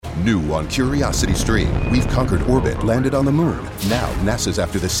New on Curiosity Stream, we've conquered orbit, landed on the moon. Now, NASA's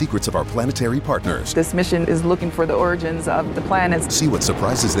after the secrets of our planetary partners. This mission is looking for the origins of the planets. See what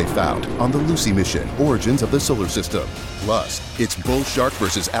surprises they found on the Lucy mission, Origins of the Solar System. Plus, it's bull shark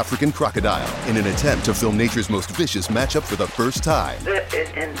versus African crocodile in an attempt to film nature's most vicious matchup for the first time. That is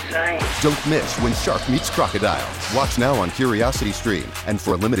insane. Don't miss when shark meets crocodile. Watch now on Curiosity Stream. And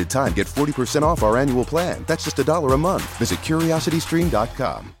for a limited time, get 40% off our annual plan. That's just $1 a month. Visit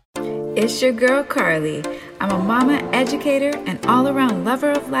curiositystream.com. It's your girl Carly. I'm a mama, educator, and all-around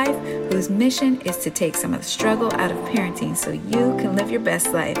lover of life whose mission is to take some of the struggle out of parenting so you can live your best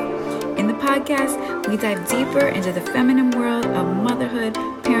life. In the podcast, we dive deeper into the feminine world of motherhood,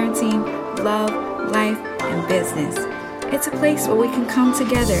 parenting, love, life, and business. It's a place where we can come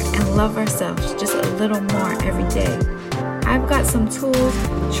together and love ourselves just a little more every day. I've got some tools,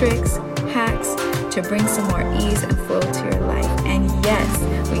 tricks, hacks to bring some more ease and flow to your life. And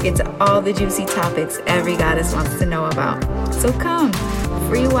yes, we get to all the juicy topics every goddess wants to know about. So come,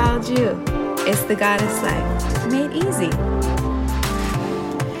 free wild you. It's the Goddess Life, made easy.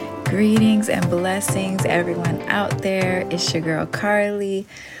 Greetings and blessings, everyone out there. It's your girl Carly.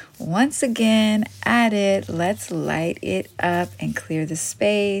 Once again at it. Let's light it up and clear the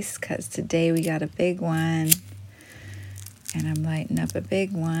space, because today we got a big one. And I'm lighting up a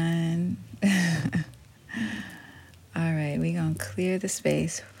big one. All right, we're going to clear the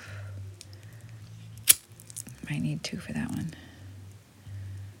space. Might need 2 for that one.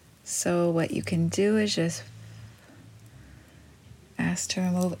 So what you can do is just ask to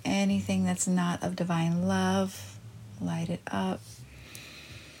remove anything that's not of divine love. Light it up.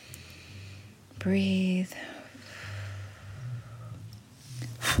 Breathe.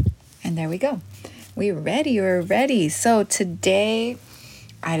 And there we go. We're ready. So today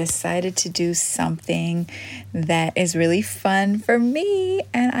I decided to do something that is really fun for me,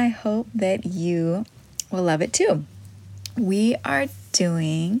 and I hope that you will love it too. We are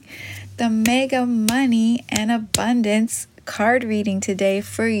doing the Mega Money and Abundance card reading today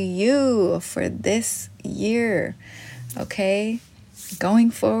for you for this year. Okay?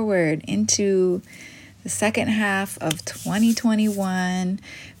 Going forward into the second half of 2021,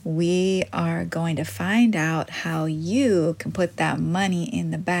 we are going to find out how you can put that money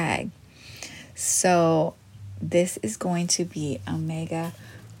in the bag. So this is going to be a mega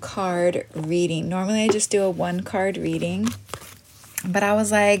card reading. Normally I just do a 1 card reading, but I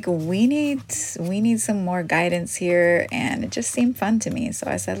was like, we need some more guidance here, and it just seemed fun to me. So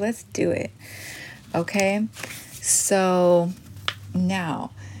I said, let's do it. Okay. So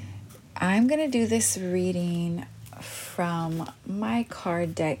now I'm going to do this reading from my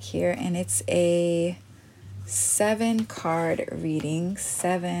card deck here, and it's a 7 card reading.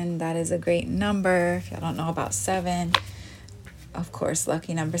 7, that is a great number. If y'all don't know about 7, of course,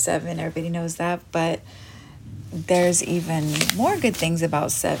 lucky number 7, everybody knows that, but there's even more good things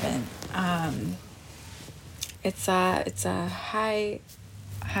about 7. It's a high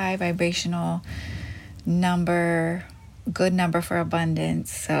vibrational number, good number for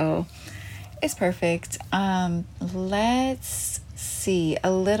abundance, so it's perfect. Let's see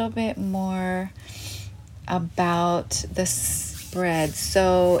a little bit more about the spread.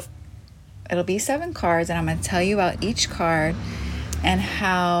 So it'll be 7 cards, and I'm going to tell you about each card and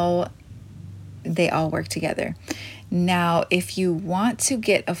how they all work together. Now, if you want to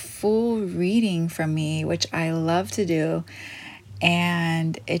get a full reading from me, which I love to do,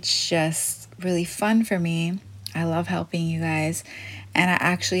 and it's just really fun for me, I love helping you guys. And I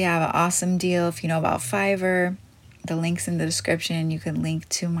actually have an awesome deal. If you know about Fiverr, the link's in the description. You can link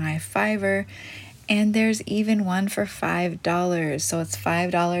to my Fiverr. And there's even one for $5. So it's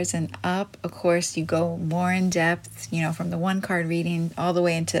 $5 and up. Of course, you go more in depth, from the 1 card reading all the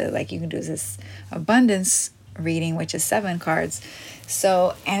way into, like, you can do this abundance reading, which is 7 cards.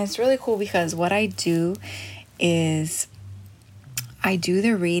 So, and it's really cool because what I do is I do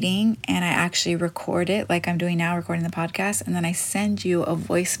the reading and I actually record it like I'm doing now, recording the podcast. And then I send you a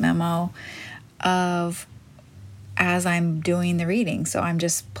voice memo of as I'm doing the reading. So I'm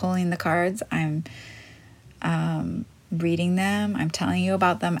just pulling the cards. I'm reading them. I'm telling you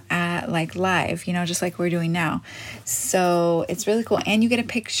about them at like live, just like we're doing now. So it's really cool. And you get a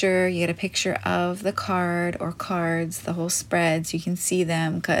picture. You get a picture of the card or cards, the whole spread, so you can see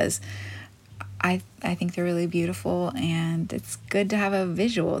them, because I think they're really beautiful, and it's good to have a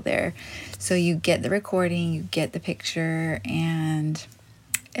visual there. So you get the recording, you get the picture, and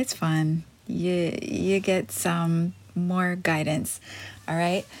it's fun. You get some more guidance. All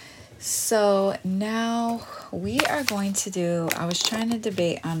right. So now we are going to do, I was trying to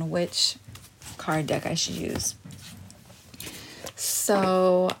debate on which card deck I should use.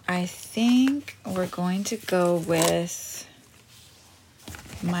 So I think we're going to go with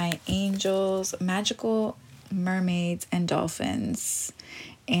my angels, magical mermaids and dolphins.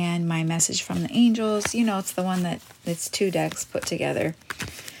 And my message from the angels, it's the one that's 2 decks put together.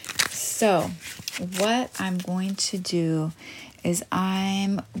 So what I'm going to do is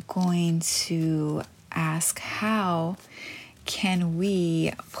I'm going to ask, how can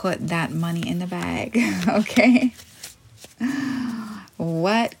we put that money in the bag? Okay.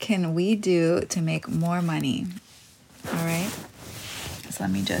 What can we do to make more money? All right. So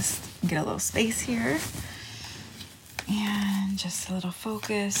let me just get a little space here and just a little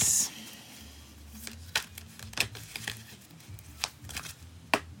focus.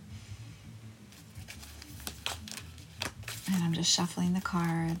 And I'm just shuffling the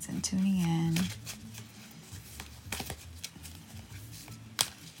cards and tuning in.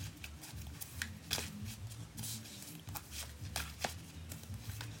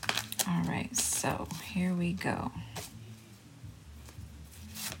 All right, so here we go.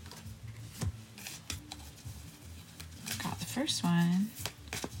 Got the first one.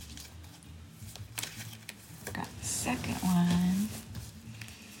 Got the second one.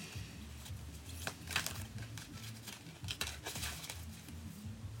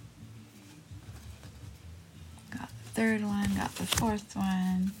 Got the third one. Got the fourth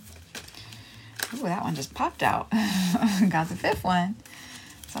one. Ooh, that one just popped out. Got the fifth one.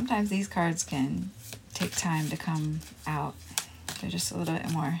 Sometimes these cards can take time to come out. They're just a little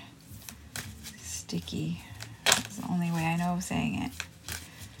bit more sticky. That's the only way I know of saying it.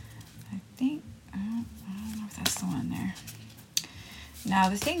 I think, I don't know if that's the one there. Now,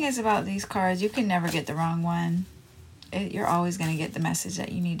 the thing is about these cards, you can never get the wrong one. You're always going to get the message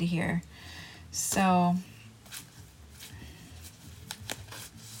that you need to hear. So,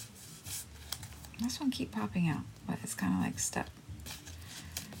 this one keep popping out, but it's kind of like stuck.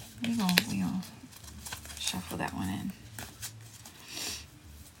 We're gonna shuffle that one in.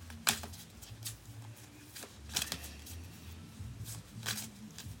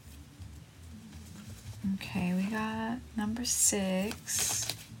 Okay, we got number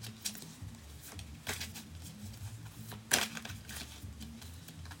 6.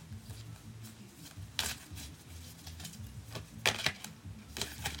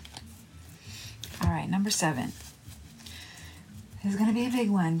 All right, number 7. This is going to be a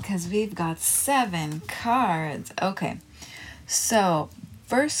big one because we've got 7 cards. Okay, so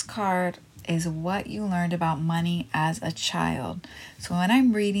first card is what you learned about money as a child. So when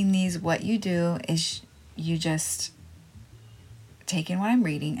I'm reading these, what you do is you just take in what I'm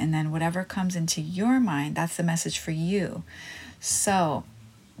reading, and then whatever comes into your mind, that's the message for you. So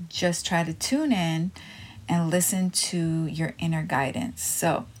just try to tune in and listen to your inner guidance.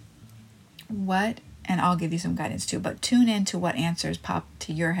 So and I'll give you some guidance too, but tune in to what answers pop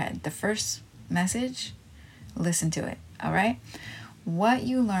to your head. The first message, listen to it, all right? What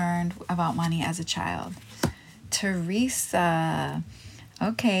you learned about money as a child. Teresa,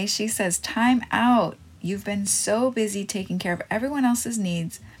 okay, she says, time out. You've been so busy taking care of everyone else's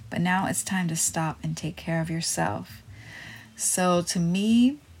needs, but now it's time to stop and take care of yourself. So to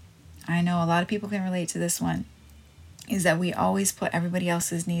me, I know a lot of people can relate to this one, is that we always put everybody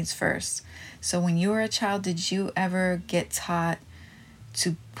else's needs first. So when you were a child, did you ever get taught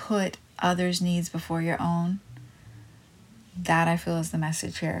to put others' needs before your own? That, I feel, is the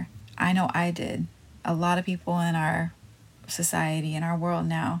message here. I know I did. A lot of people in our society, in our world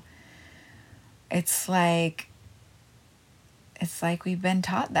now, it's like we've been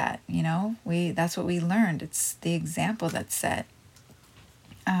taught that, that's what we learned. It's the example that's set.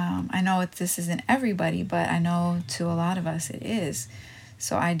 I know this isn't everybody, but I know to a lot of us it is.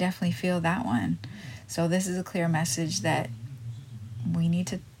 So I definitely feel that one. So this is a clear message that we need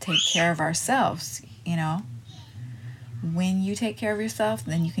to take care of ourselves, When you take care of yourself,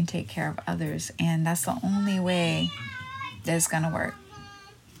 then you can take care of others. And that's the only way that it's going to work.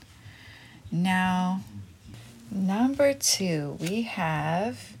 Now, number 2, we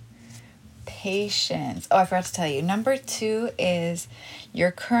have patience. Oh, I forgot to tell you. Number 2 is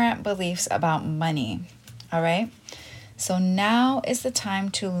your current beliefs about money. All right. So now is the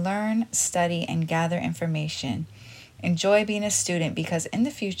time to learn, study, and gather information. Enjoy being a student because in the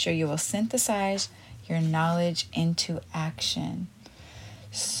future you will synthesize your knowledge into action.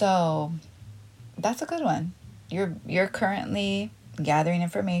 So that's a good one. You're currently gathering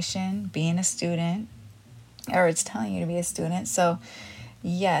information, being a student, or it's telling you to be a student. So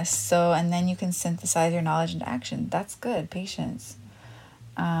yes, and then you can synthesize your knowledge into action. That's good. Patience.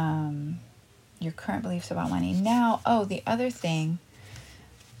 Your current beliefs about money. Now, the other thing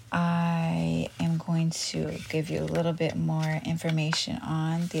I am going to give you a little bit more information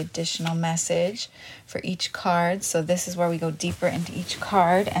on the additional message for each card. So this is where we go deeper into each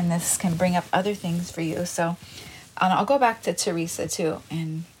card, and this can bring up other things for you. So I'll go back to Teresa too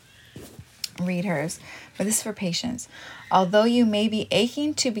and read hers, but this is for patience. Although you may be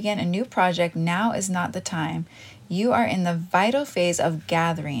aching to begin a new project, now is not the time. You are in the vital phase of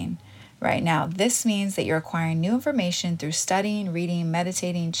gathering right now. This means that you're acquiring new information through studying, reading,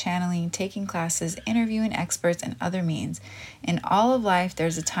 meditating, channeling, taking classes, interviewing experts, and other means. In all of life,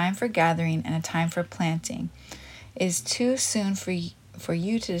 there's a time for gathering and a time for planting. It is too soon for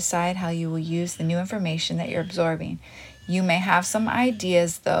you to decide how you will use the new information that you're absorbing. You may have some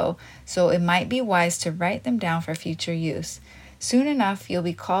ideas, though, so it might be wise to write them down for future use. Soon enough, you'll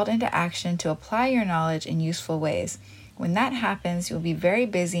be called into action to apply your knowledge in useful ways. When that happens, you'll be very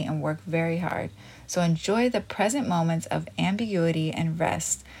busy and work very hard. So enjoy the present moments of ambiguity and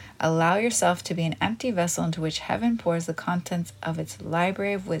rest. Allow yourself to be an empty vessel into which heaven pours the contents of its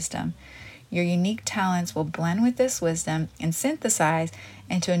library of wisdom. Your unique talents will blend with this wisdom and synthesize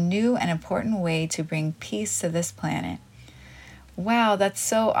into a new and important way to bring peace to this planet. Wow, that's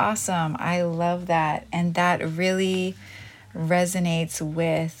so awesome. I love that. And that really resonates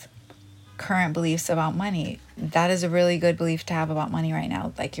with current beliefs about money. That is a really good belief to have about money right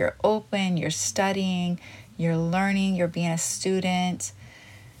now. Like, you're open, you're studying, you're learning, you're being a student.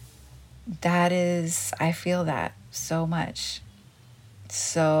 I feel that so much.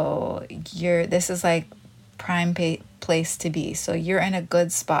 So this is like prime place to be. So you're in a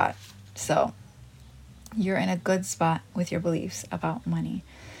good spot. So you're in a good spot with your beliefs about money.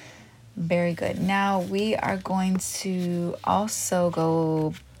 Very good. Now we are going to also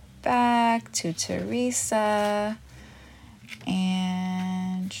go back to Teresa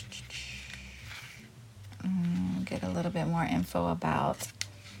and get a little bit more info about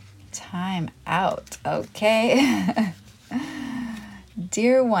time out. Okay.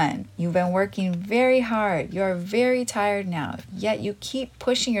 Dear one, you've been working very hard. You're very tired now, yet you keep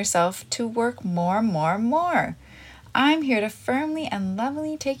pushing yourself to work more. I'm here to firmly and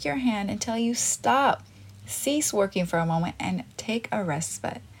lovingly take your hand and tell you stop. Cease working for a moment and take a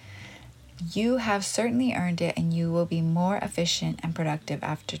respite. You have certainly earned it, and you will be more efficient and productive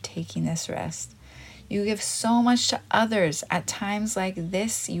after taking this rest. You give so much to others. At times like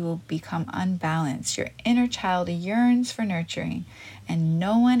this, you will become unbalanced. Your inner child yearns for nurturing, and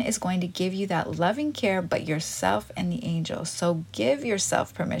no one is going to give you that loving care but yourself and the angels. So give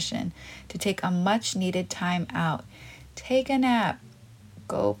yourself permission to take a much needed time out. Take a nap.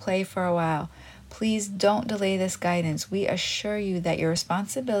 Go play for a while. Please don't delay this guidance. We assure you that your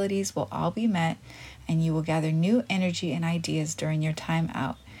responsibilities will all be met, and you will gather new energy and ideas during your time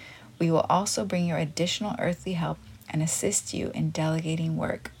out. We will also bring you additional earthly help and assist you in delegating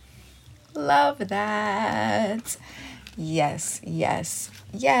work. Love that. Yes.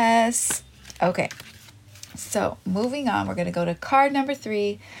 Okay, so moving on, we're going to go to card number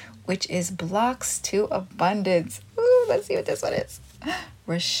 3, which is blocks to abundance. Ooh, let's see what this one is.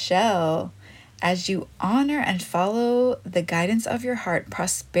 Rochelle, as you honor and follow the guidance of your heart,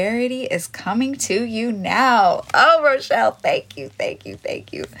 prosperity is coming to you now. Oh, Rochelle, thank you.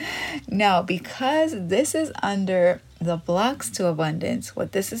 Now, because this is under the blocks to abundance,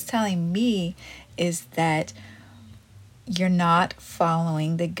 what this is telling me is that you're not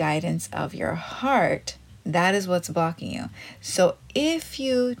following the guidance of your heart. That is what's blocking you. So if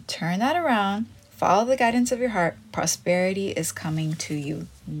you turn that around, follow the guidance of your heart, prosperity is coming to you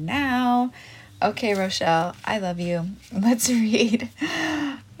now. Okay, Rochelle, I love you. Let's read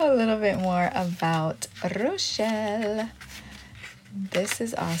a little bit more about Rochelle. This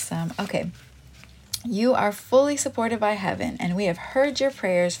is awesome. Okay. You are fully supported by heaven, and we have heard your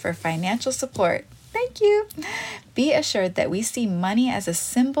prayers for financial support. Thank you. Be assured that we see money as a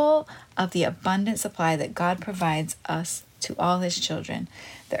symbol of the abundant supply that God provides us to all his children.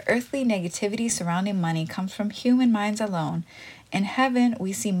 The earthly negativity surrounding money comes from human minds alone. In heaven,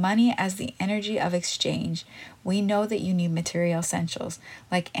 we see money as the energy of exchange. We know that you need material essentials.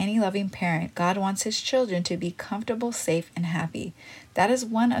 Like any loving parent, God wants his children to be comfortable, safe, and happy. That is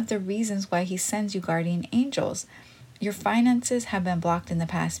one of the reasons why he sends you guardian angels. Your finances have been blocked in the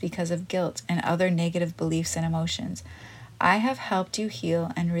past because of guilt and other negative beliefs and emotions. I have helped you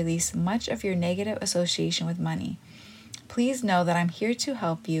heal and release much of your negative association with money. Please know that I'm here to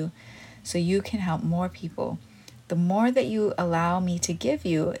help you so you can help more people. The more that you allow me to give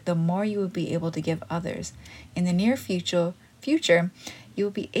you, the more you will be able to give others. In the near future, you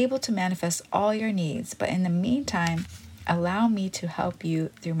will be able to manifest all your needs. But in the meantime, allow me to help you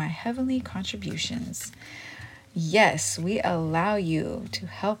through my heavenly contributions. Yes, we allow you to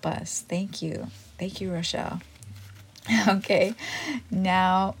help us. Thank you. Thank you, Rochelle. Okay,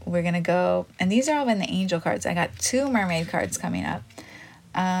 now we're going to go, and these are all in the angel cards. I got 2 mermaid cards coming up.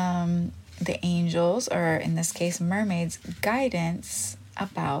 The angels, or in this case, mermaids, guidance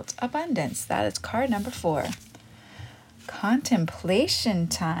about abundance. That is card number 4. Contemplation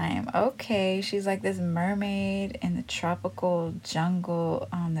time. Okay, she's like this mermaid in the tropical jungle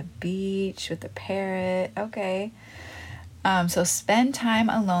on the beach with the parrot. Okay. So spend time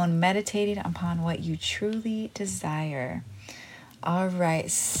alone meditating upon what you truly desire. All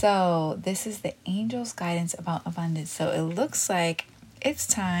right, so this is the angel's guidance about abundance. So it looks like it's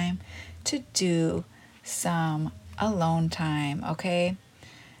time to do some alone time, okay?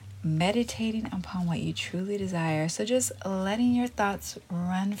 Meditating upon what you truly desire. So just letting your thoughts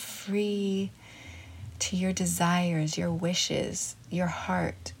run free to your desires, your wishes, your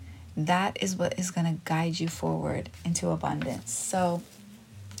heart. That is what is going to guide you forward into abundance. So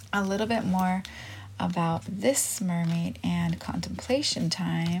a little bit more about this mermaid and contemplation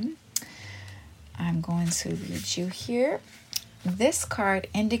time. I'm going to read you here. This card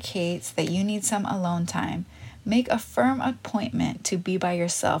indicates that you need some alone time. Make a firm appointment to be by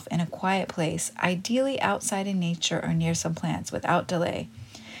yourself in a quiet place, ideally outside in nature or near some plants, without delay.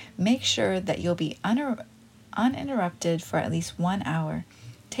 Make sure that you'll be uninterrupted for at least 1 hour.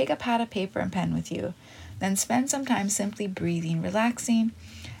 Take a pad of paper and pen with you. Then spend some time simply breathing, relaxing,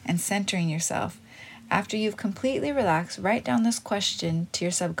 and centering yourself. After you've completely relaxed, write down this question to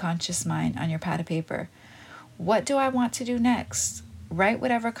your subconscious mind on your pad of paper. What do I want to do next? Write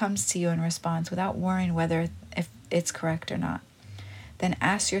whatever comes to you in response without worrying if it's correct or not. Then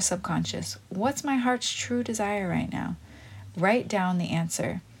ask your subconscious, what's my heart's true desire right now? Write down the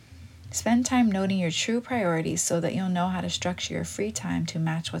answer. Spend time noting your true priorities so that you'll know how to structure your free time to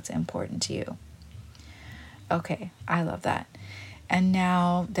match what's important to you. Okay, I love that. And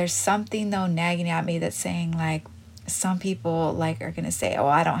now there's something though nagging at me that's saying like, some people like are going to say, oh,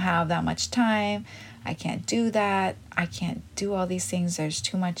 I don't have that much time. I can't do that. I can't do all these things. There's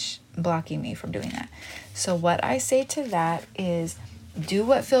too much blocking me from doing that. So what I say to that is do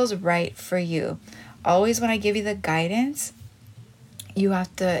what feels right for you. Always when I give you the guidance, it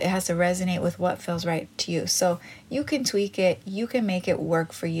has to resonate with what feels right to you. So you can tweak it. You can make it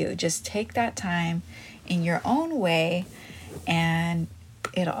work for you. Just take that time in your own way and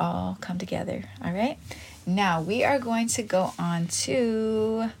it'll all come together. All right. Now we are going to go on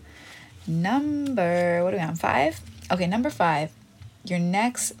to number 5? Okay, number 5. Your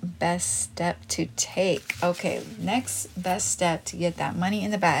next best step to take. Okay, next best step to get that money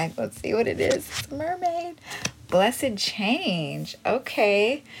in the bag. Let's see what it is. It's a mermaid. Blessed change.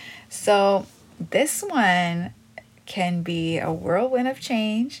 Okay, so this one can be a whirlwind of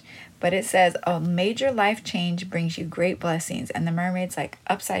change, but it says a major life change brings you great blessings, and the mermaid's like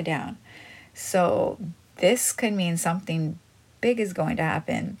upside down. So this could mean something big is going to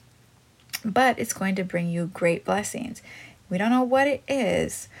happen, but it's going to bring you great blessings. We don't know what it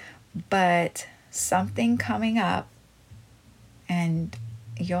is, but something coming up, and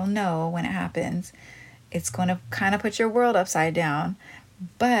you'll know when it happens. It's going to kind of put your world upside down,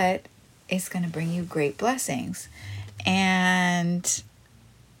 but it's going to bring you great blessings. And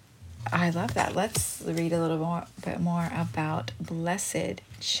I love that. Let's read a little bit more about blessed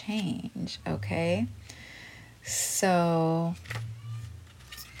change, okay? So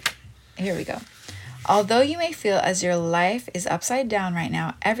here we go. Although you may feel as your life is upside down right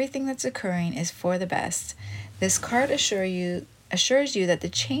now, everything that's occurring is for the best. This card assures you that the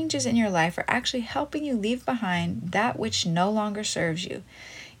changes in your life are actually helping you leave behind that which no longer serves you.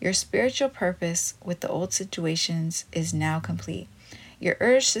 Your spiritual purpose with the old situations is now complete. Your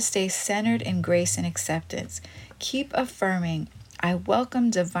urge to stay centered in grace and acceptance. Keep affirming, I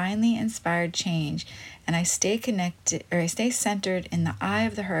welcome divinely inspired change, and I stay centered in the eye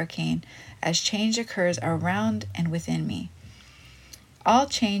of the hurricane as change occurs around and within me. All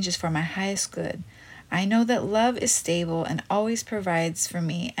change is for my highest good. I know that love is stable and always provides for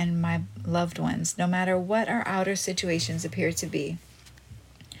me and my loved ones, no matter what our outer situations appear to be.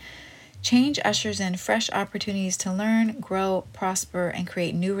 Change ushers in fresh opportunities to learn, grow, prosper, and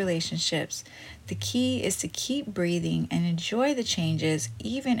create new relationships. The key is to keep breathing and enjoy the changes,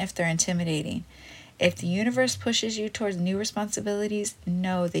 even if they're intimidating. If the universe pushes you towards new responsibilities,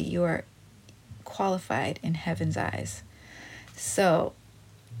 know that you are qualified in heaven's eyes. So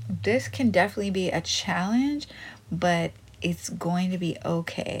this can definitely be a challenge, but it's going to be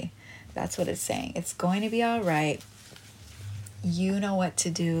okay. That's what it's saying. It's going to be all right. You know what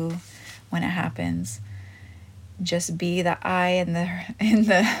to do when it happens. Just be the eye in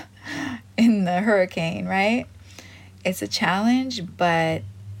the hurricane, right? it's a challenge, but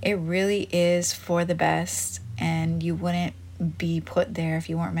it really is for the best, and you wouldn't be put there if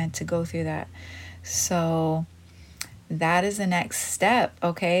you weren't meant to go through that. So that is the next step,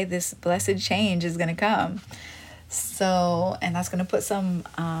 okay? This blessed change is going to come. So, and that's going to put some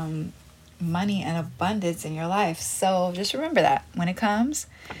money and abundance in your life. So just remember that when it comes,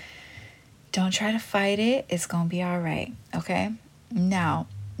 don't try to fight it. It's going to be all right, okay? Now,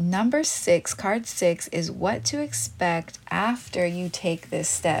 number 6, card 6, is what to expect after you take this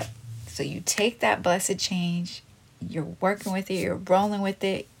step. So you take that blessed change, you're working with it, you're rolling with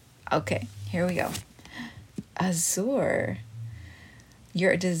it. Okay, here we go. Azure.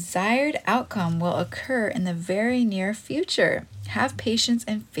 Your desired outcome will occur in the very near future. Have patience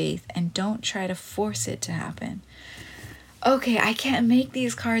and faith and don't try to force it to happen. Okay, I can't make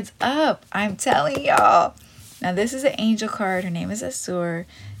these cards up. I'm telling y'all. Now, this is an angel card. Her name is Azure.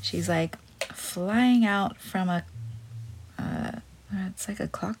 She's like flying out from it's like a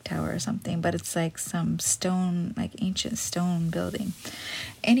clock tower or something, but it's like some stone, like ancient stone building.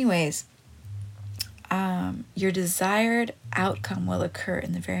 Anyways, your desired outcome will occur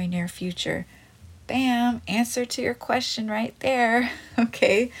in the very near future. Bam, answer to your question right there.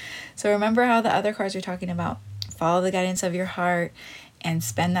 Okay, so remember how the other cards we're talking about, follow the guidance of your heart and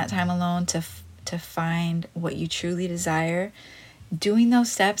spend that time alone to find what you truly desire. Doing those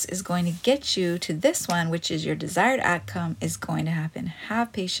steps is going to get you to this one, which is your desired outcome is going to happen.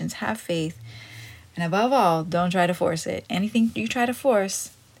 Have patience, have faith, and above all, don't try to force it. Anything you try to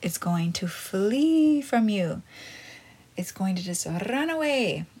force, it's going to flee from you. It's going to just run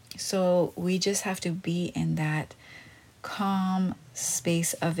away. So we just have to be in that calm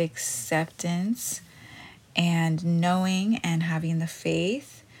space of acceptance and knowing and having the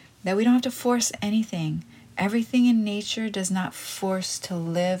faith that we don't have to force anything. Everything in nature does not force to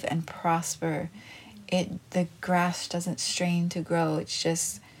live and prosper. The grass doesn't strain to grow. It's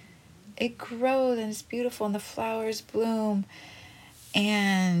just, it grows and it's beautiful and the flowers bloom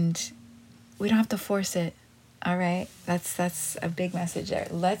and we don't have to force it. All right, that's a big message there.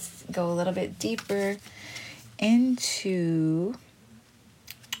 Let's go a little bit deeper into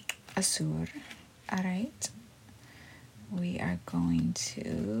Azure. All right, we are going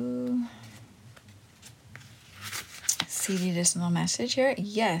to see the additional message here.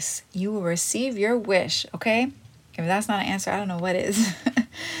 Yes, you will receive your wish, okay? If that's not an answer, I don't know what is.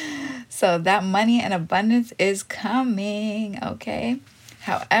 So that money and abundance is coming, okay?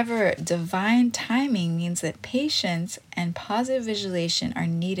 However, divine timing means that patience and positive visualization are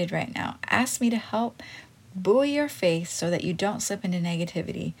needed right now. Ask me to help buoy your faith so that you don't slip into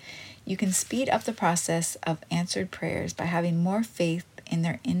negativity. You can speed up the process of answered prayers by having more faith in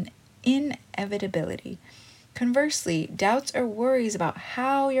their inevitability. Conversely, doubts or worries about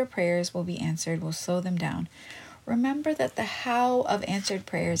how your prayers will be answered will slow them down. Remember that the how of answered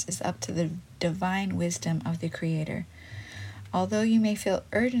prayers is up to the divine wisdom of the Creator. Although you may feel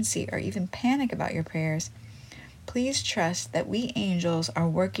urgency or even panic about your prayers, please trust that we angels are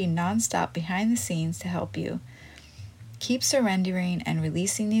working nonstop behind the scenes to help you. Keep surrendering and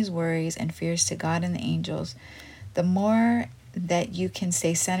releasing these worries and fears to God and the angels. The more that you can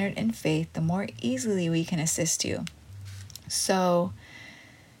stay centered in faith, the more easily we can assist you. So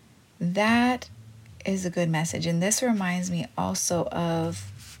that is a good message. And this reminds me also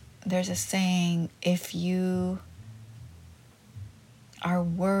of, there's a saying, if you are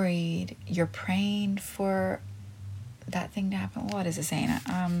worried, you're praying for that thing to happen. What is it saying?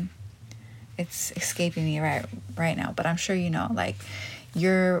 It's escaping me right now, but I'm sure you know, like,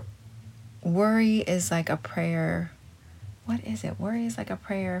 your worry is like a prayer. What is it? Worry is like a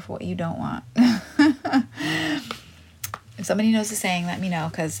prayer for what you don't want. If somebody knows the saying, let me know,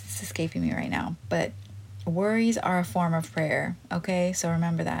 because it's escaping me right now. But worries are a form of prayer, okay? So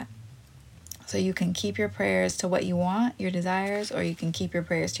remember that. So you can keep your prayers to what you want, your desires, or you can keep your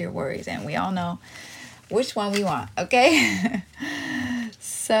prayers to your worries. And we all know which one we want, okay?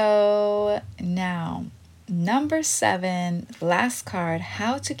 So now, number 7, last card,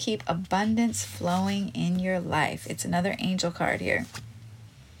 how to keep abundance flowing in your life. It's another angel card here.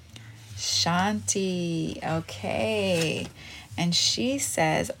 Shanti, okay. And she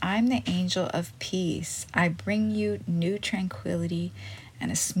says, I'm the angel of peace. I bring you new tranquility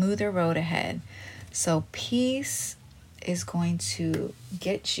and a smoother road ahead. So peace is going to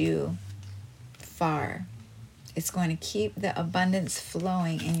get you far. It's going to keep the abundance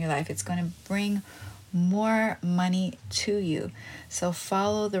flowing in your life. It's going to bring more money to you. So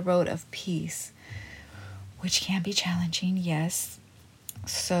follow the road of peace, which can be challenging, yes.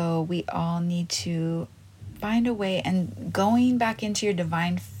 So we all need to find a way, and going back into your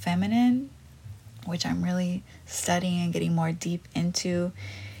divine feminine which I'm really studying and getting more deep into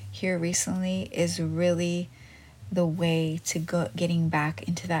here recently, is really the way to go getting back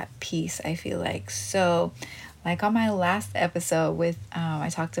into that peace, I feel like. So like on my last episode with I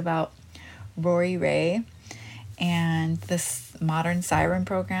talked about Rory Ray and this modern siren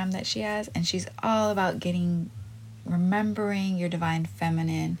program that she has, and she's all about remembering your divine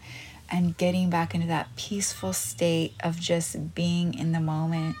feminine and getting back into that peaceful state of just being in the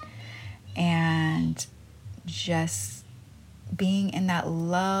moment and just being in that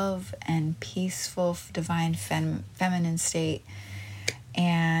love and peaceful divine feminine state.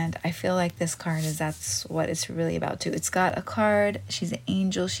 And I feel like this card that's what it's really about too. It's got a card, she's an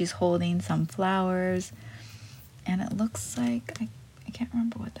angel, she's holding some flowers, and it looks like I can't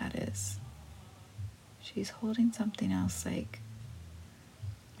remember what that is. She's holding something else, like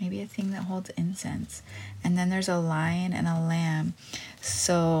maybe a thing that holds incense. And then there's a lion and a lamb.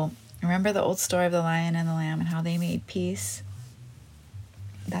 So remember the old story of the lion and the lamb and how they made peace?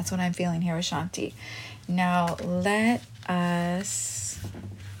 That's what I'm feeling here with Shanti. Now let us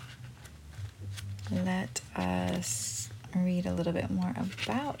read a little bit more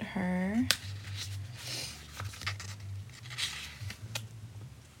about her.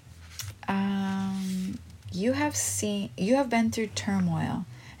 You have been through turmoil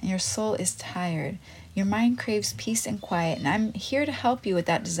and your soul is tired. Your mind craves peace and quiet, and I'm here to help you with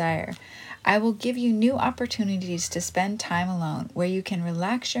that desire. I will give you new opportunities to spend time alone where you can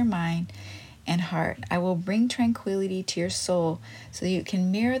relax your mind and heart. I will bring tranquility to your soul so that you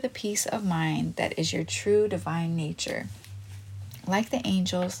can mirror the peace of mind that is your true divine nature. Like the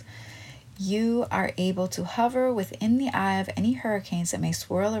angels, you are able to hover within the eye of any hurricanes that may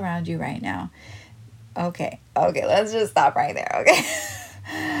swirl around you right now. Okay, let's just stop right there, okay?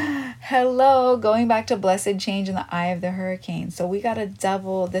 Hello, going back to blessed change in the eye of the hurricane. So we got a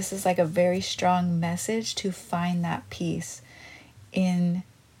double, this is like a very strong message to find that peace in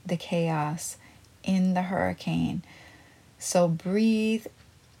the chaos, in the hurricane. So breathe.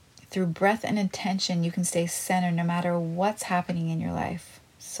 Through breath and intention, you can stay centered no matter what's happening in your life.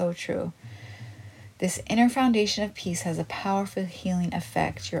 So true. This inner foundation of peace has a powerful healing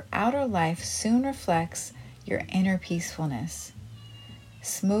effect. Your outer life soon reflects your inner peacefulness.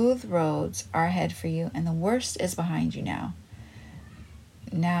 Smooth roads are ahead for you, and the worst is behind you now.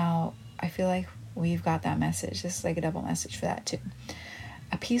 Now, I feel like we've got that message. This is like a double message for that too.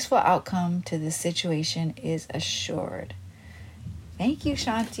 A peaceful outcome to this situation is assured. Thank you,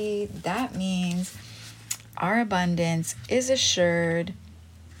 Shanti. That means our abundance is assured.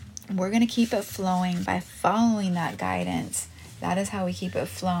 We're going to keep it flowing by following that guidance. That is how we keep it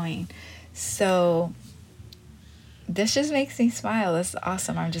flowing. So this just makes me smile. This is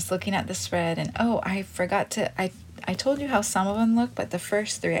awesome. I'm just looking at the spread, and I forgot to, I told you how some of them look, but the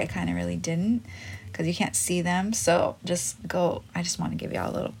first three I kind of really didn't because you can't see them. So I just want to give y'all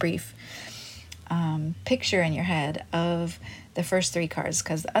a little brief picture in your head of the first three cards,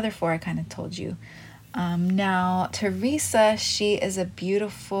 because the other four I kind of told you. Now Teresa, she is a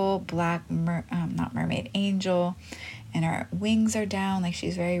beautiful black not mermaid, angel, and her wings are down, like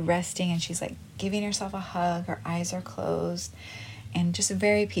she's very resting, and she's like giving herself a hug. Her eyes are closed and just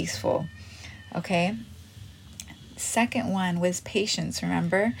very peaceful. Okay, second one was patience,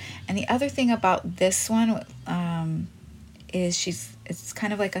 remember? And the other thing about this one is it's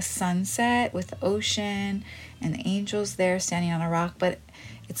kind of like a sunset with the ocean and the angels there standing on a rock, but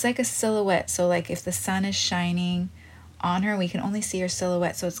it's like a silhouette. So like if the sun is shining on her, we can only see her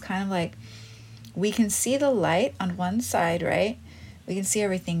silhouette. So it's kind of like we can see the light on one side, right? We can see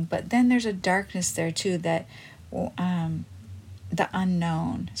everything, but then there's a darkness there too, that the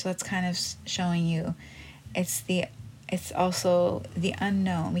unknown. So that's kind of showing you it's also the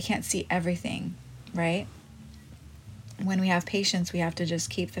unknown. We can't see everything, right? When we have patience, we have to just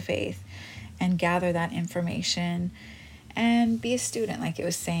keep the faith and gather that information and be a student, like it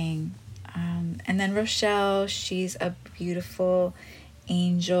was saying. And then Rochelle, she's a beautiful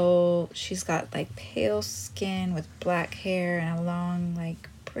angel. She's got like pale skin with black hair and a long like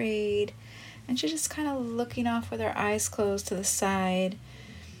braid. And she's just kind of looking off with her eyes closed to the side.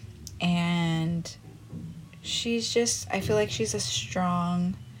 And she's just, I feel like she's a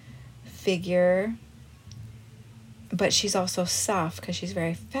strong figure, but she's also soft because she's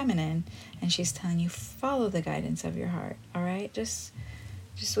very feminine, and she's telling you follow the guidance of your heart. All right, just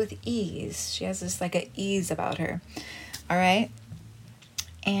with ease. She has this like an ease about her. All right,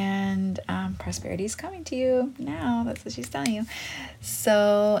 and prosperity is coming to you now. That's what she's telling you.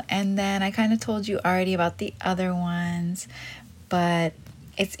 So, and then I kind of told you already about the other ones, but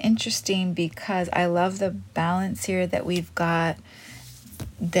it's interesting because I love the balance here that we've got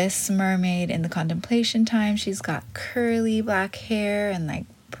this mermaid in the contemplation time, she's got curly black hair and like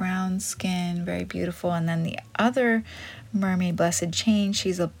brown skin, very beautiful. And then the other mermaid, Blessed Change,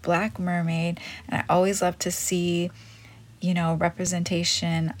 she's a black mermaid. And I always love to see,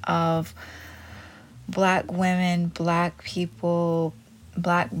 representation of black women, black people,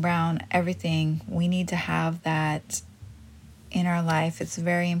 black, brown, everything. We need to have that in our life. It's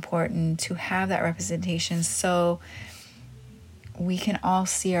very important to have that representation so we can all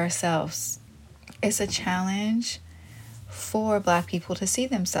see ourselves. It's a challenge for black people to see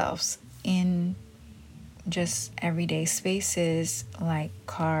themselves in just everyday spaces, like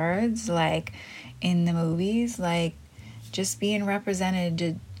cards, like in the movies, like just being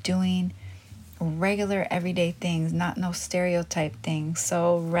represented, doing regular everyday things, not no stereotype things.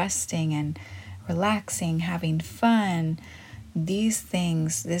 So resting and relaxing, having fun, these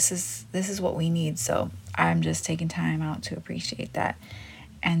things, this is what we need. So I'm just taking time out to appreciate that.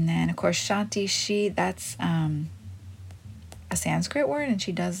 And then of course Shanti, that's a Sanskrit word, and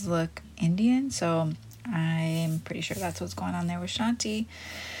she does look Indian, so I'm pretty sure that's what's going on there with Shanti.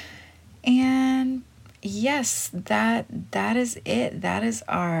 And yes, that is it. That is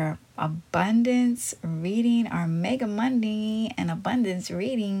our abundance reading, our Mega Monday and abundance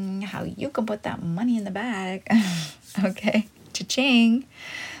reading, how you can put that money in the bag. Okay, cha-ching.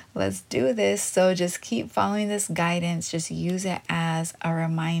 Let's do this. So just keep following this guidance. Just use it as a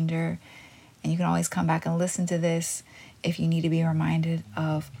reminder. And you can always come back and listen to this if you need to be reminded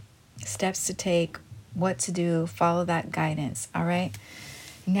of steps to take, what to do, follow that guidance. All right.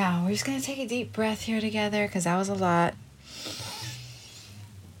 Now we're just going to take a deep breath here together because that was a lot.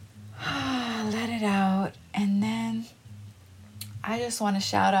 Let it out. And then I just want to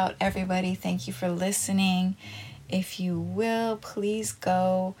shout out everybody. Thank you for listening. If you will, please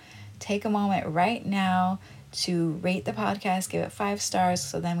go take a moment right now to rate the podcast, give it 5 stars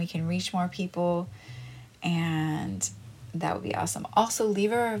so then we can reach more people, and that would be awesome. Also,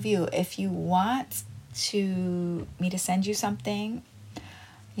 leave a review. If you want me to send you something,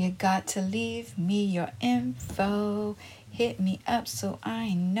 you got to leave me your info. Hit me up so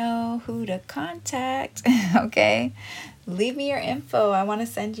I know who to contact. Okay? Leave me your info. I want to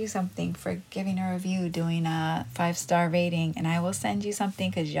send you something for giving a review, doing a 5-star rating, and I will send you something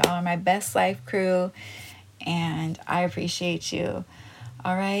because y'all are my best life crew and I appreciate you.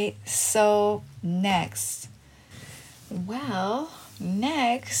 All right? So next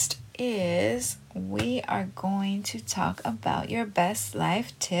is we are going to talk about your best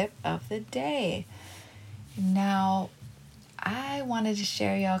life tip of the day. Now, I wanted to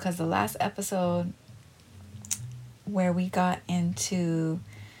share y'all because the last episode where we got into,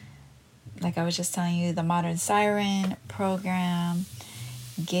 like I was just telling you, the Modern Siren program,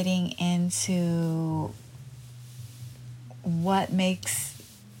 getting into what makes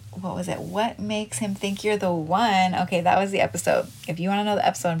him think you're the one. Okay, that was the episode. If you want to know the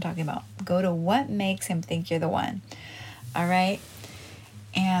episode I'm talking about, go to what makes him think you're the one. All right.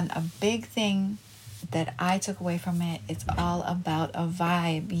 And a big thing that I took away from it, it's all about a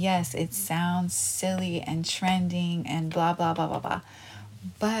vibe. Yes, it sounds silly and trending and blah, blah, blah, blah, blah.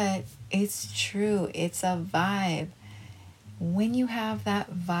 But it's true. It's a vibe. When you have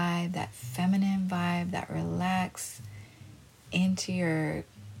that vibe, that feminine vibe, that relax into your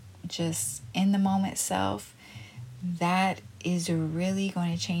just in the moment self, that is really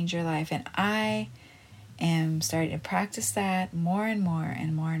going to change your life. And I am starting to practice that more and more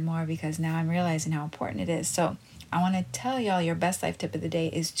and more and more because now I'm realizing how important it is. So I want to tell y'all your best life tip of the day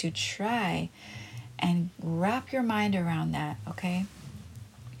is to try and wrap your mind around that, okay?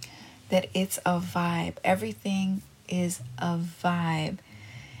 That it's a vibe. Everything is a vibe.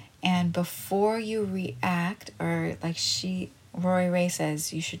 And before you react, or like Rory Ray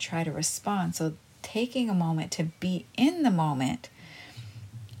says, you should try to respond. So taking a moment to be in the moment.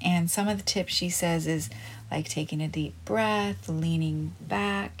 And some of the tips she says is like taking a deep breath, leaning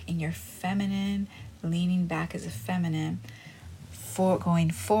back in your feminine. Leaning back is a feminine.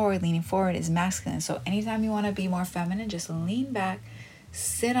 Going forward, leaning forward is masculine. So anytime you want to be more feminine, just lean back,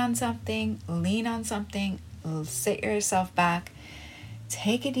 sit on something, lean on something, sit yourself back,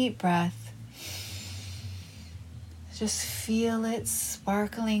 take a deep breath. Just feel it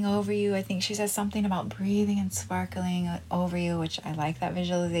sparkling over you. I think she says something about breathing and sparkling over you, which I like that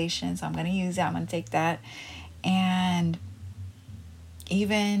visualization. So I'm going to use that. I'm going to take that. And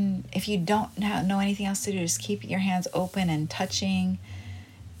even if you don't know anything else to do, just keep your hands open and touching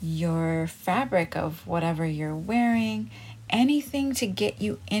your fabric of whatever you're wearing. Anything to get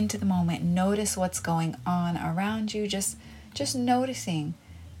you into the moment. Notice what's going on around you. Just noticing.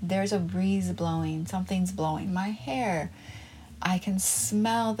 There's a breeze blowing, something's blowing my hair. I can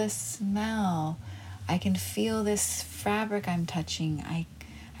smell the smell. I can feel this fabric I'm touching. I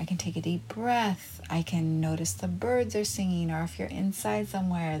can take a deep breath. I can notice the birds are singing, or if you're inside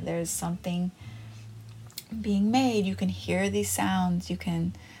somewhere, there's something being made. You can hear these sounds. You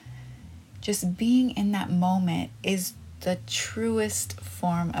can just being in that moment is the truest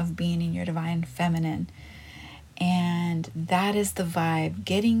form of being in your divine feminine. And that is the vibe.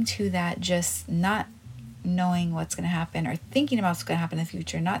 Getting to that, just not knowing what's going to happen or thinking about what's going to happen in the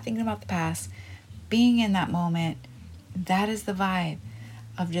future, not thinking about the past, being in that moment. That is the vibe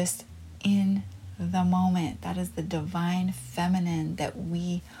of just in the moment. That is the divine feminine that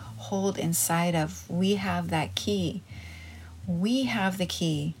we hold inside of. We have that key. We have the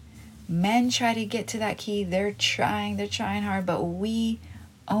key. Men try to get to that key. They're trying hard, but we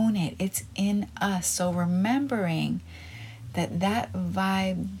own it. It's in us. So remembering that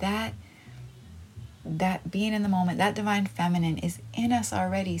vibe, that being in the moment, that divine feminine is in us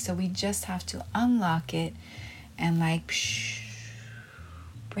already. So we just have to unlock it and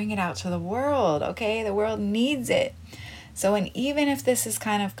bring it out to the world. Okay, the world needs it. So, and even if this is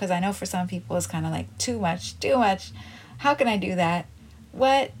kind of, because I know for some people it's kind of like too much. How can I do that?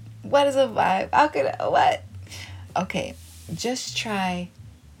 What is a vibe? How could what? Okay, just try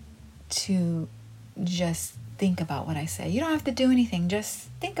to just think about what I said. You don't have to do anything. Just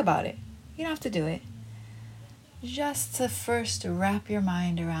think about it. You don't have to do it. Just to first wrap your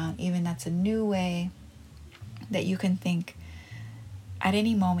mind around, even that's a new way that you can think. At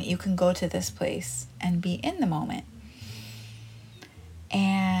any moment, you can go to this place and be in the moment.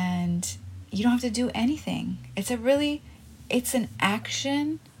 And you don't have to do anything. It's an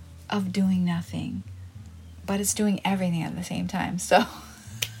action of doing nothing, but it's doing everything at the same time. So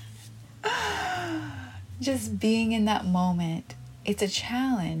just being in that moment, it's a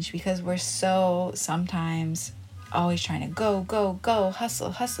challenge because we're so sometimes always trying to go,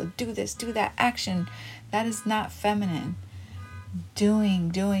 hustle, do this, do that, action. That is not feminine.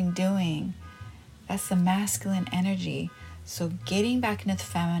 Doing. That's the masculine energy. So getting back into the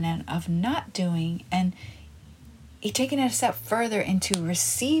feminine of not doing and taking it a step further into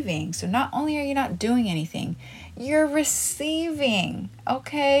receiving. So not only are you not doing anything, you're receiving,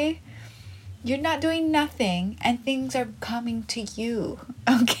 okay? You're not doing nothing and things are coming to you,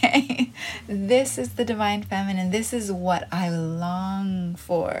 okay? This is the divine feminine. This is what I long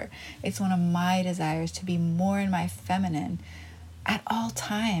for. It's one of my desires to be more in my feminine at all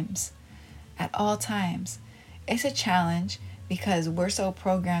times. It's a challenge because we're so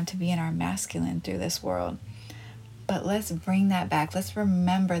programmed to be in our masculine through this world. But let's bring that back. Let's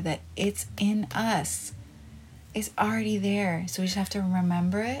remember that it's in us. It's already there. So we just have to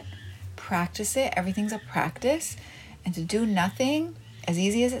remember it, practice it. Everything's a practice. And to do nothing, as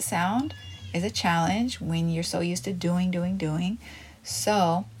easy as it sounds, is a challenge when you're so used to doing.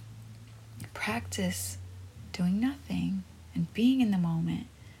 So practice doing nothing and being in the moment.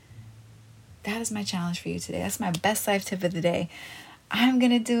 That is my challenge for you today. That's my best life tip of the day. I'm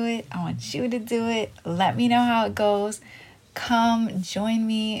going to do it. I want you to do it. Let me know how it goes. Come join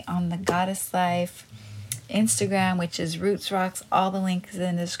me on the Goddess Life Instagram, which is Roots Rocks. All the links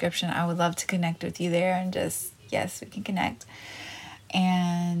in the description. I would love to connect with you there and just, yes, we can connect.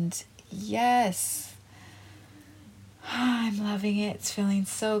 And yes, I'm loving it. It's feeling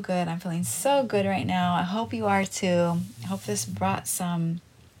so good. I'm feeling so good right now. I hope you are too. I hope this brought some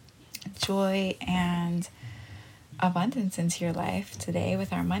joy and abundance into your life today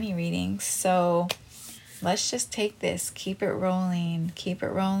with our money readings. So let's just take this, keep it rolling, keep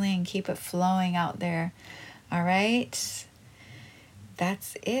it flowing out there. All right,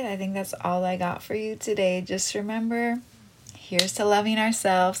 that's it. I think that's all I got for you today. Just remember, here's to loving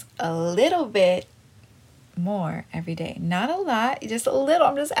ourselves a little bit more every day. Not a lot, just a little.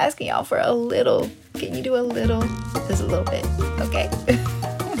 I'm just asking y'all for a little. Can you do a little? Just a little bit, okay?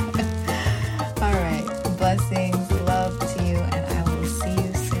 All right, blessings, love to you, and I will see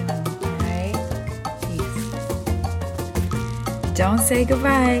you soon. All right, peace. Don't say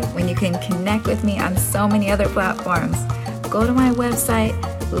goodbye when you can connect with me on so many other platforms. Go to my website,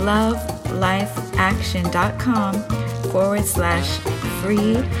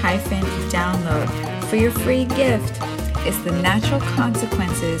 lovelifeaction.com/free-download for your free gift. It's the Natural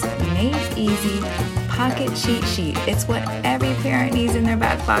Consequences Made Easy Pocket Cheat Sheet. It's what every parent needs in their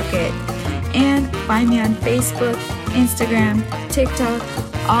back pocket. And find me on Facebook, Instagram, TikTok,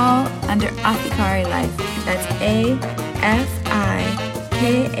 all under Afikari Life. That's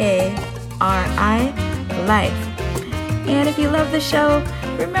AFIKARI Life. And if you love the show,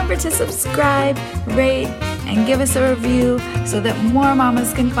 remember to subscribe, rate, and give us a review so that more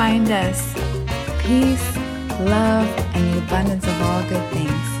mamas can find us. Peace, love, and the abundance of all good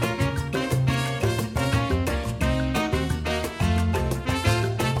things.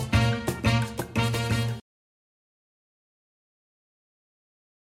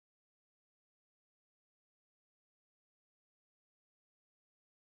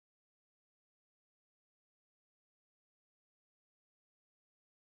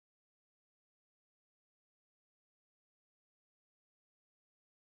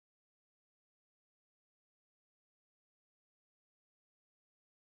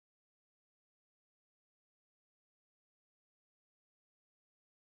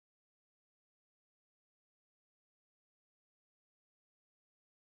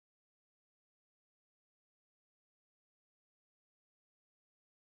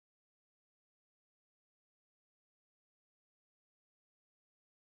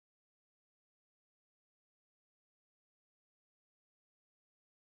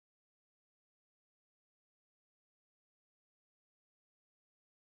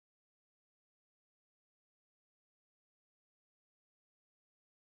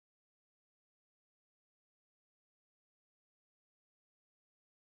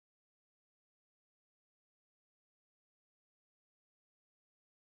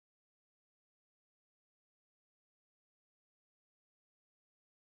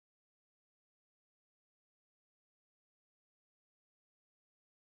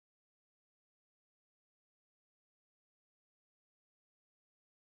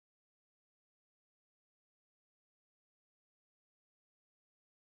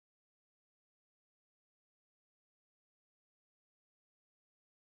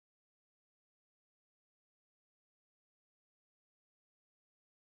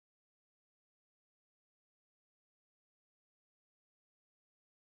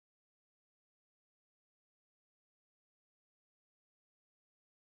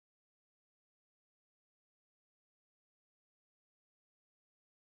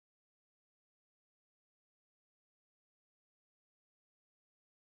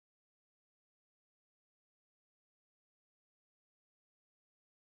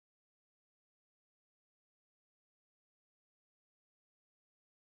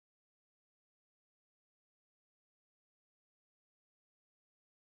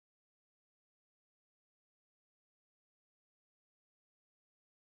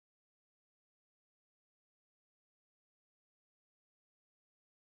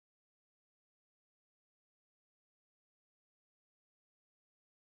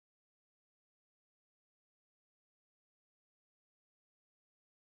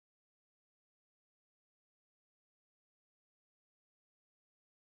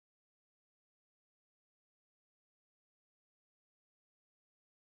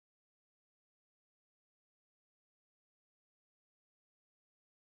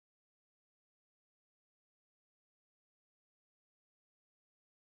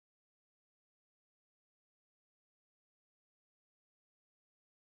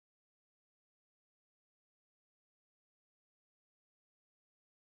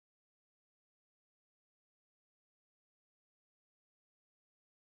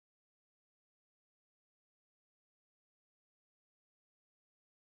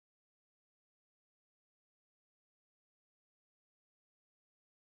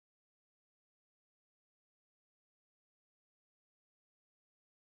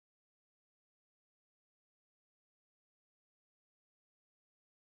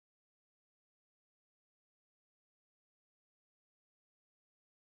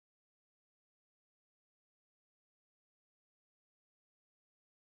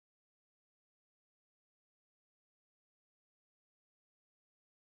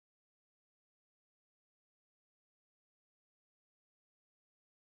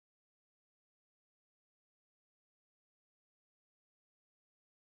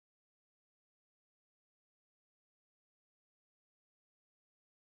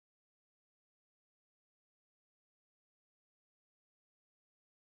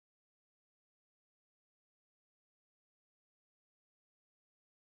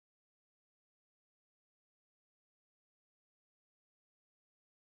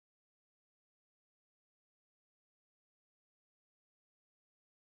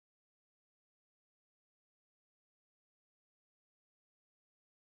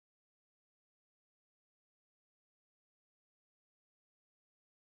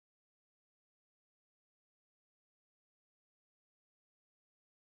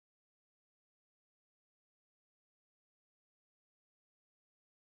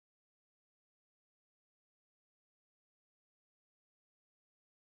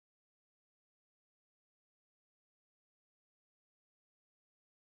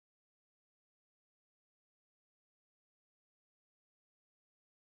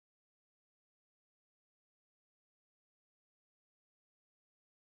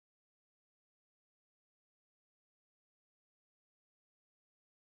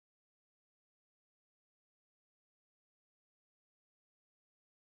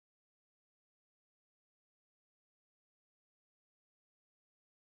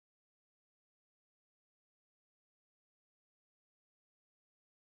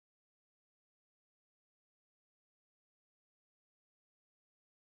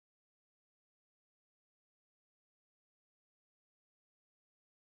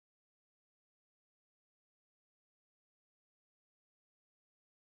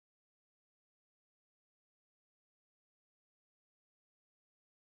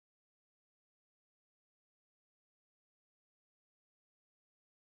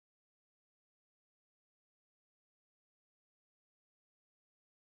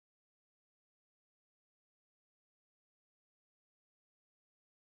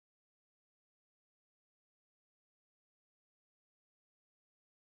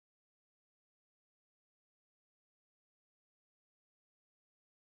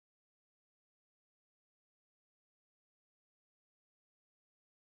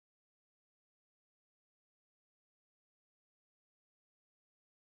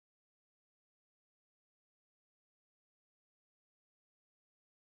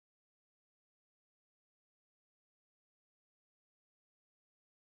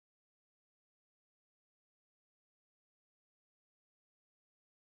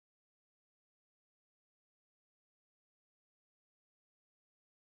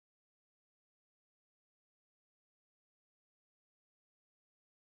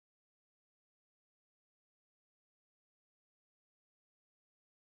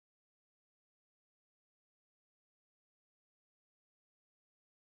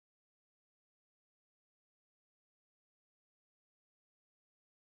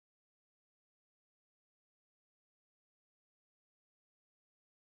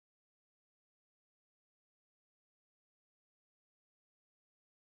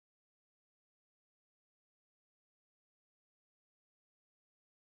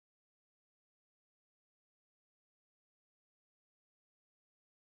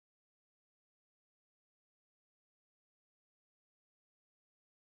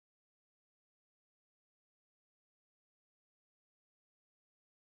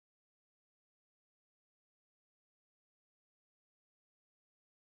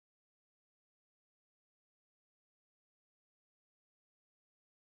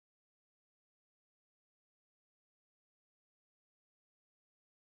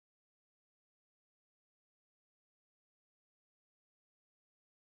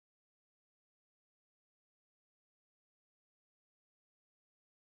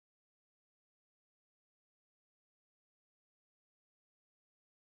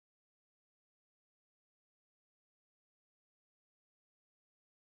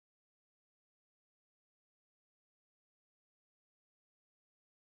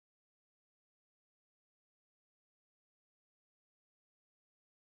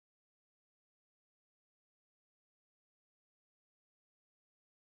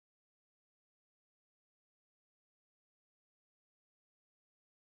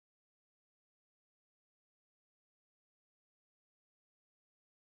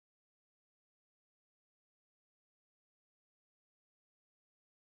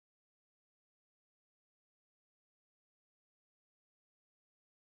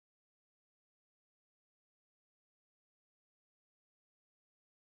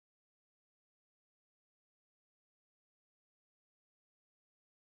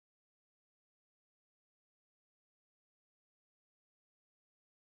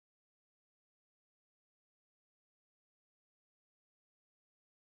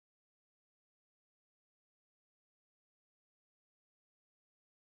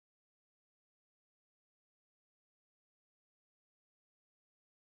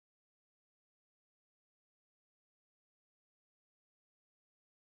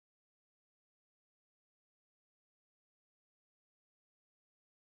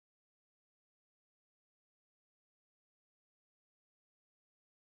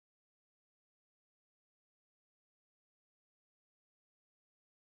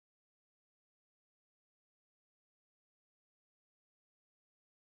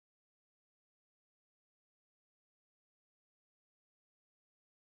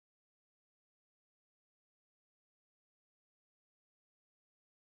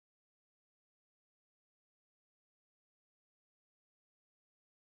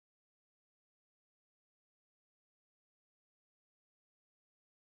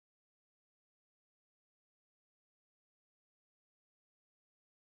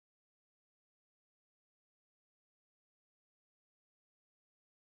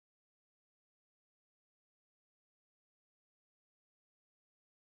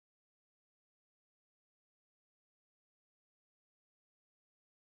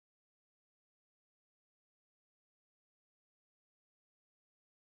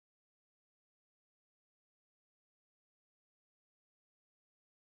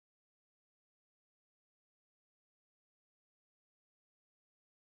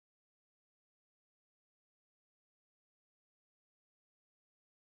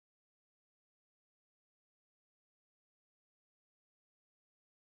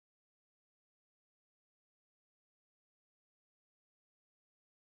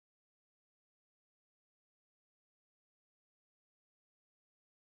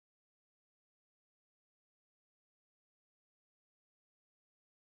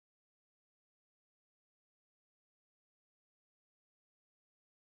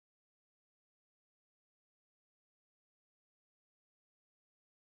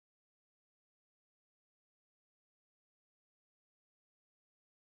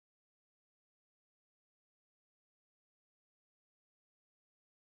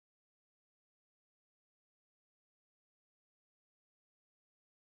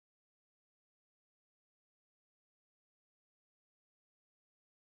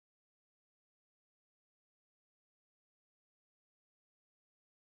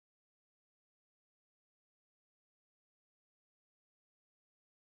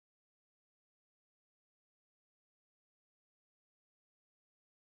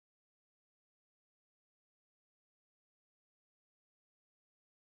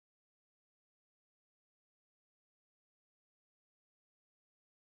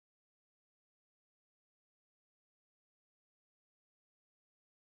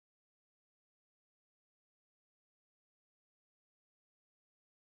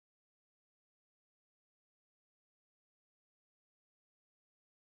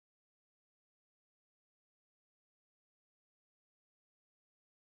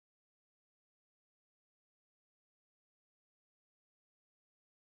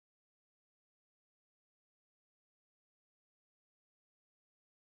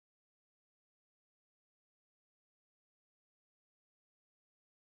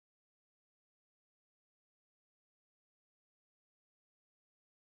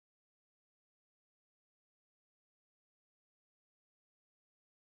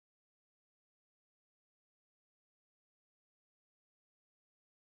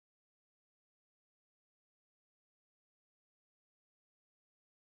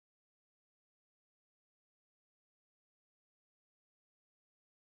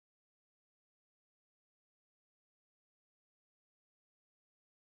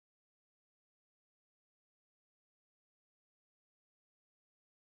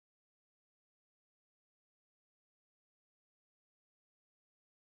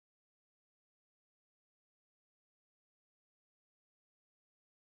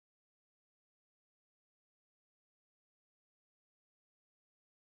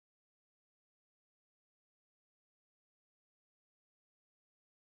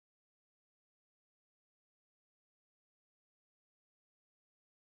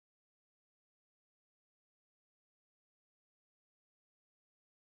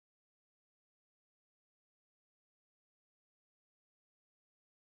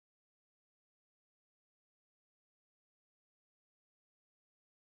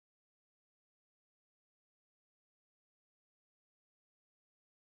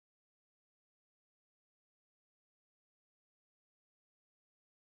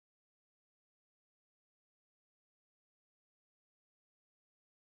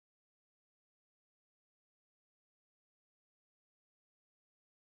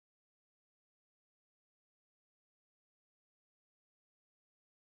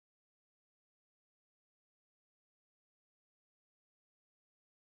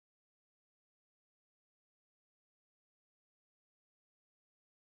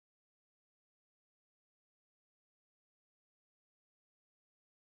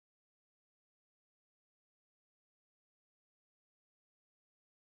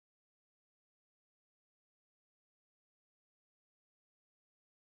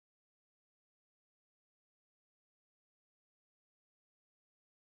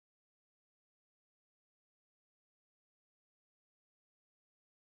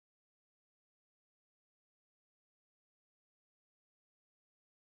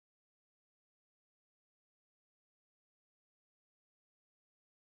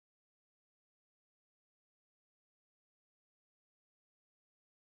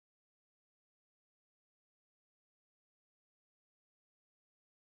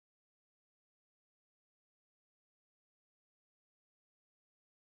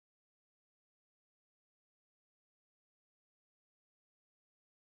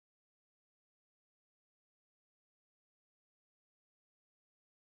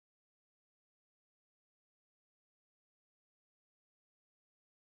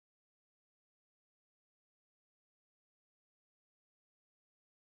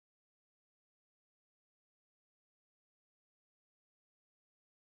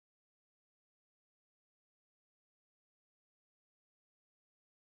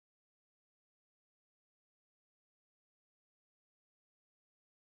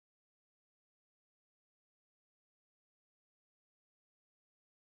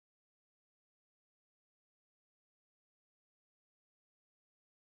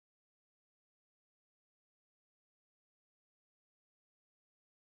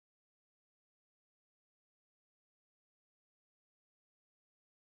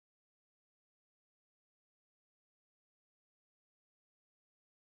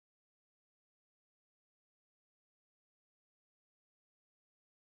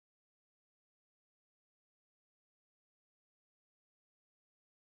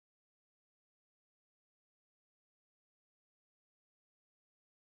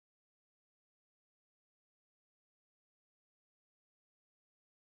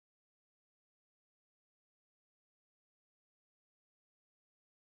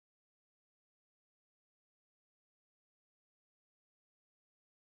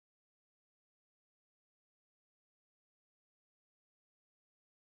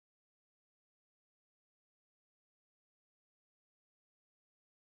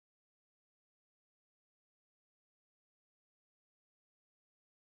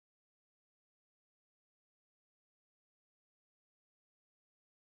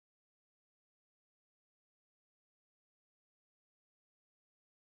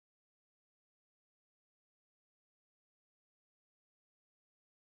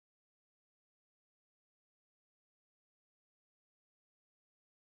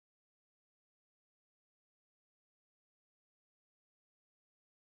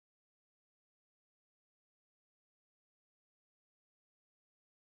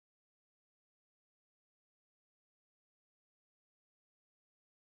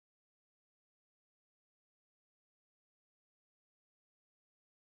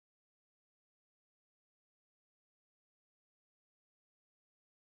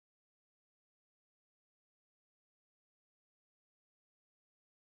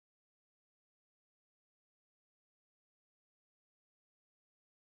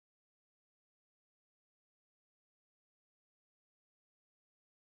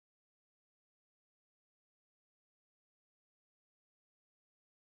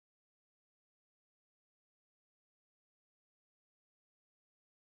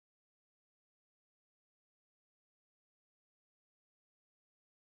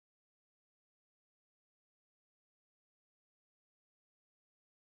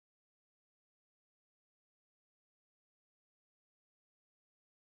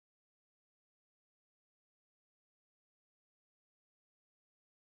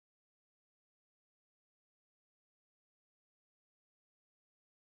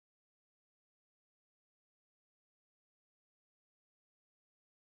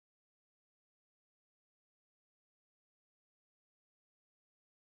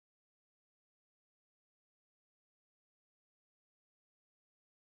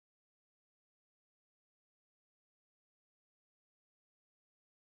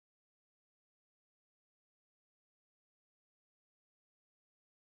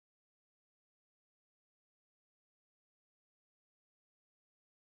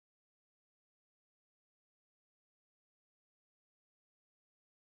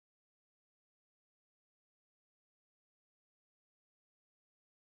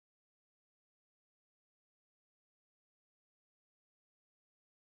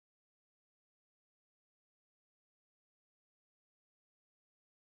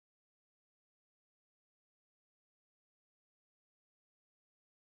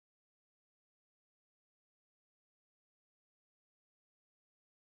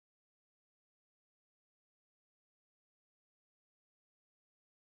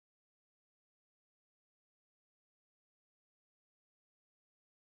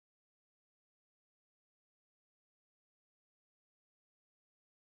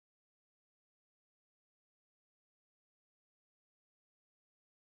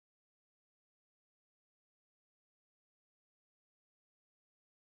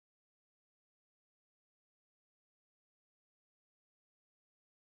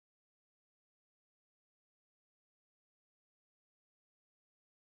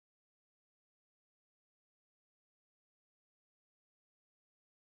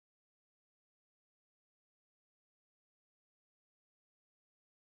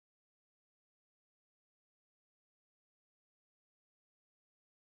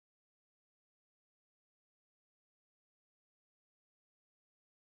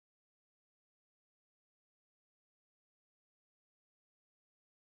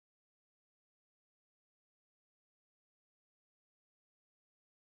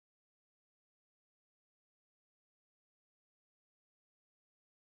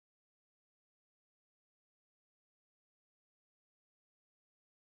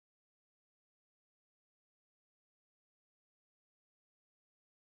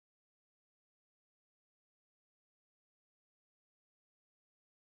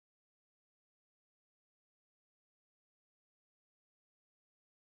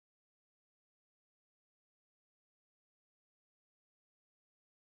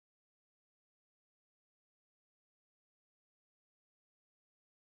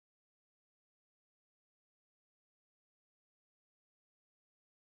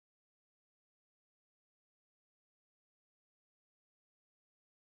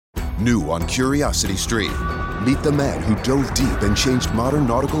 New on Curiosity Stream. Meet the man who dove deep and changed modern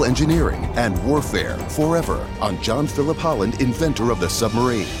nautical engineering and warfare forever on John Philip Holland, inventor of the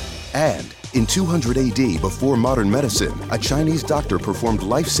submarine. And in 200 AD, before modern medicine, a Chinese doctor performed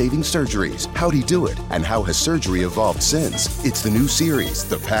life-saving surgeries. How'd he do it? And how has surgery evolved since? It's the new series,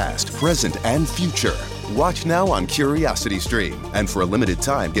 The Past, Present, and Future. Watch now on Curiosity Stream. And for a limited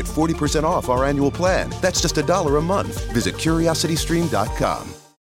time, get 40% off our annual plan. That's just $1 a month. Visit curiositystream.com.